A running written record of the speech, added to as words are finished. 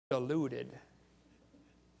deluded.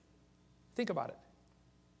 Think about it.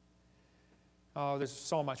 Oh, there's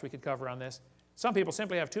so much we could cover on this. Some people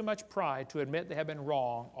simply have too much pride to admit they have been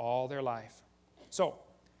wrong all their life. So,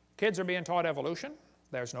 kids are being taught evolution.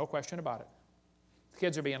 There's no question about it.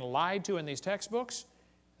 Kids are being lied to in these textbooks.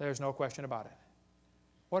 There's no question about it.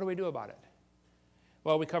 What do we do about it?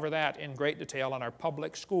 Well, we cover that in great detail on our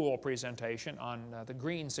public school presentation on the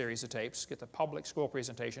Green series of tapes. Get the public school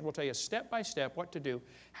presentation. We'll tell you step by step what to do,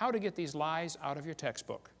 how to get these lies out of your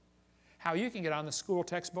textbook, how you can get on the school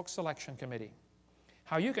textbook selection committee,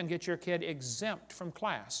 how you can get your kid exempt from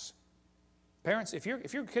class. Parents, if your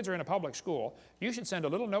kids are in a public school, you should send a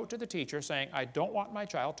little note to the teacher saying, I don't want my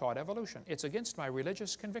child taught evolution. It's against my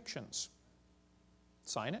religious convictions.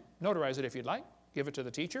 Sign it, notarize it if you'd like, give it to the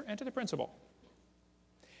teacher and to the principal.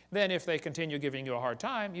 Then if they continue giving you a hard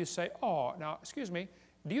time, you say, oh, now, excuse me,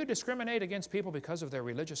 do you discriminate against people because of their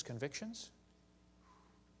religious convictions?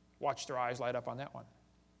 Watch their eyes light up on that one.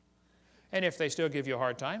 And if they still give you a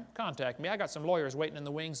hard time, contact me. I got some lawyers waiting in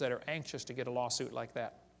the wings that are anxious to get a lawsuit like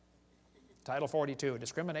that. Title 42,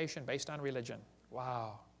 discrimination based on religion.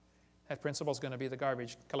 Wow. That principal's going to be the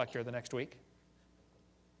garbage collector the next week.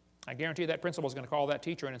 I guarantee that principal's going to call that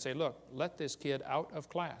teacher in and say, look, let this kid out of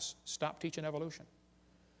class. Stop teaching evolution.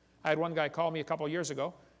 I had one guy call me a couple of years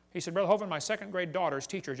ago. He said, Brother Hovind, my second grade daughter's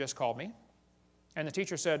teacher just called me. And the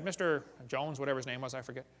teacher said, Mr. Jones, whatever his name was, I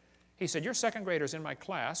forget. He said, your second grader's in my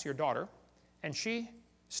class, your daughter, and she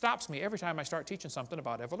stops me every time I start teaching something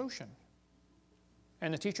about evolution.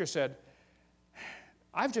 And the teacher said,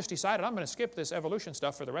 I've just decided I'm going to skip this evolution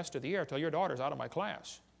stuff for the rest of the year until your daughter's out of my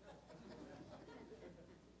class.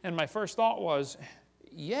 And my first thought was,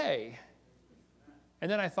 yay.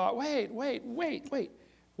 And then I thought, wait.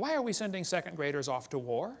 Why are we sending second graders off to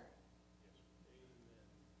war?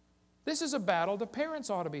 This is a battle the parents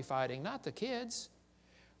ought to be fighting, not the kids.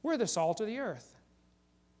 We're the salt of the earth.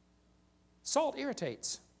 Salt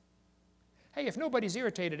irritates. Hey, if nobody's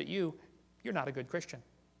irritated at you, you're not a good Christian.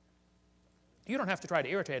 You don't have to try to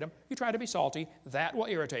irritate them. You try to be salty. That will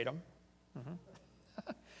irritate them.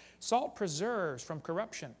 Salt preserves from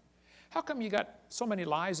corruption. How come you got so many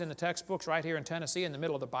lies in the textbooks right here in Tennessee in the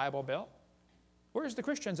middle of the Bible Belt? Where's the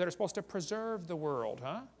Christians that are supposed to preserve the world,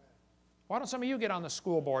 huh? Why don't some of you get on the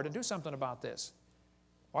school board and do something about this?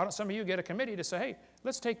 Why don't some of you get a committee to say, hey,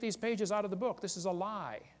 let's take these pages out of the book. This is a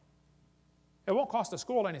lie. It won't cost the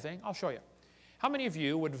school anything. I'll show you. How many of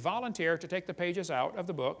you would volunteer to take the pages out of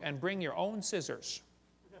the book and bring your own scissors?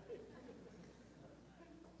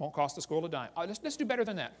 Won't cost the school a dime. Let's do better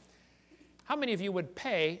than that. How many of you would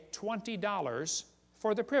pay $20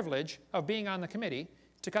 for the privilege of being on the committee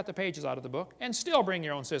to cut the pages out of the book and still bring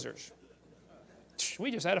your own scissors?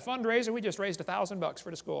 We just had a fundraiser. We just raised $1,000 for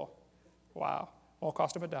the school. Wow. Won't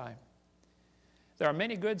cost them a dime. There are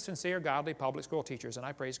many good, sincere, godly public school teachers, and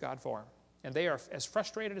I praise God for them. And they are as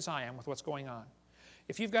frustrated as I am with what's going on.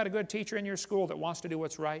 If you've got a good teacher in your school that wants to do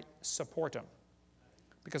what's right, support them.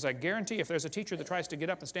 Because I guarantee if there's a teacher that tries to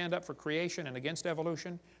get up and stand up for creation and against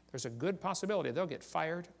evolution, there's a good possibility they'll get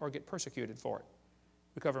fired or get persecuted for it.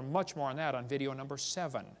 We cover much more on that on video number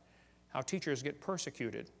 7, how teachers get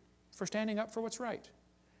persecuted for standing up for what's right.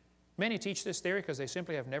 Many teach this theory because they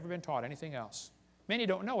simply have never been taught anything else. Many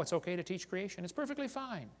don't know it's okay to teach creation. It's perfectly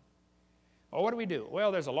fine. Well, what do we do?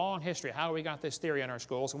 Well, there's a long history how we got this theory in our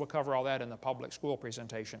schools, and we'll cover all that in the public school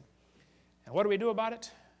presentation. And what do we do about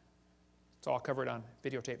it? It's all covered on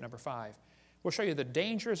videotape number 5. We'll show you the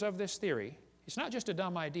dangers of this theory. It's not just a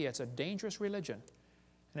dumb idea, it's a dangerous religion.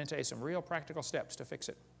 And then tell you some real practical steps to fix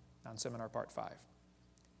it on Seminar Part 5.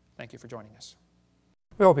 Thank you for joining us.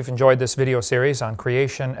 We hope you've enjoyed this video series on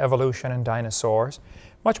creation, evolution, and dinosaurs.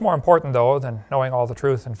 Much more important, though, than knowing all the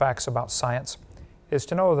truth and facts about science is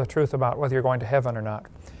to know the truth about whether you're going to heaven or not.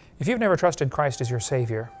 If you've never trusted Christ as your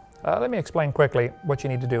Savior, let me explain quickly what you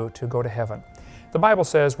need to do to go to heaven. The Bible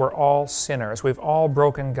says we're all sinners. We've all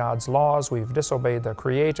broken God's laws. We've disobeyed the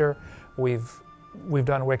Creator. We've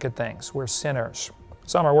done wicked things. We're sinners.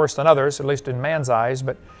 Some are worse than others, at least in man's eyes,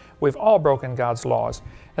 but we've all broken God's laws.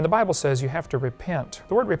 And the Bible says you have to repent.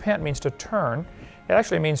 The word repent means to turn. It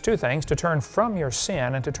actually means two things, to turn from your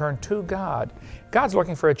sin and to turn to God. God's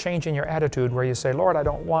looking for a change in your attitude where you say, Lord, I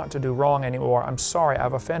don't want to do wrong anymore. I'm sorry,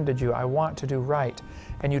 I've offended you. I want to do right.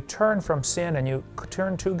 And you turn from sin and you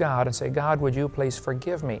turn to God and say, God, would you please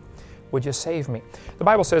forgive me? Would you save me? The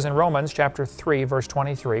Bible says in Romans chapter 3, verse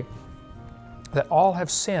 23, that all have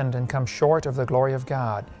sinned and come short of the glory of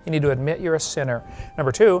God. You need to admit you're a sinner.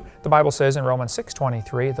 Number 2, the Bible says in Romans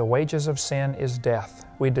 6:23, the wages of sin is death.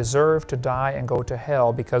 We deserve to die and go to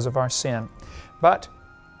hell because of our sin. But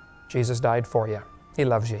Jesus died for you. He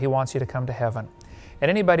loves you. He wants you to come to heaven. And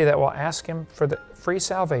anybody that will ask Him for the free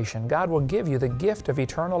salvation, God will give you the gift of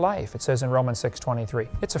eternal life. It says in Romans 6:23.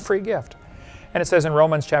 It's a free gift. And it says in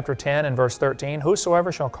Romans chapter 10 and verse 13,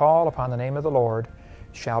 whosoever shall call upon the name of the Lord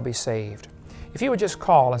shall be saved. If you would just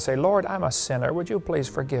call and say, Lord, I'm a sinner, would you please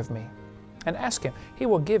forgive me? And ask Him. He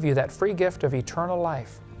will give you that free gift of eternal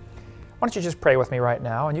life. Why don't you just pray with me right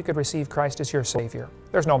now, and you could receive Christ as your Savior.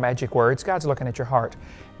 There's no magic words. God's looking at your heart.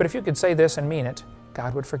 But if you could say this and mean it,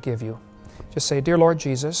 God would forgive you. Just say, Dear Lord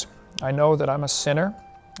Jesus, I know that I'm a sinner.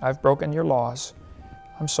 I've broken your laws.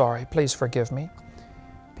 I'm sorry. Please forgive me.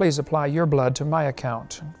 Please apply your blood to my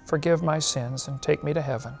account. Forgive my sins and take me to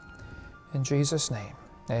heaven. In Jesus' name,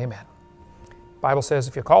 amen. The Bible says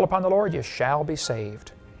if you call upon the Lord, you shall be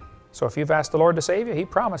saved. So if you've asked the Lord to save you, He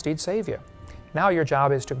promised He'd save you. Now your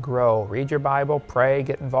job is to grow. Read your Bible, pray,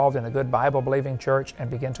 get involved in a good Bible-believing church, and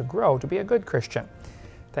begin to grow to be a good Christian.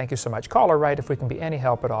 Thank you so much. Call or write if we can be any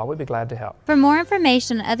help at all. We'd be glad to help. For more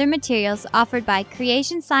information on other materials offered by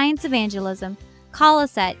Creation Science Evangelism, call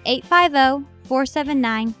us at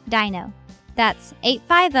 850-479-DINO. That's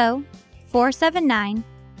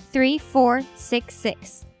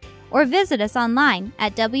 850-479-3466. Or visit us online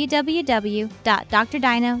at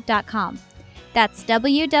www.drdino.com. That's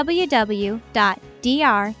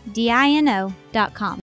www.drdino.com.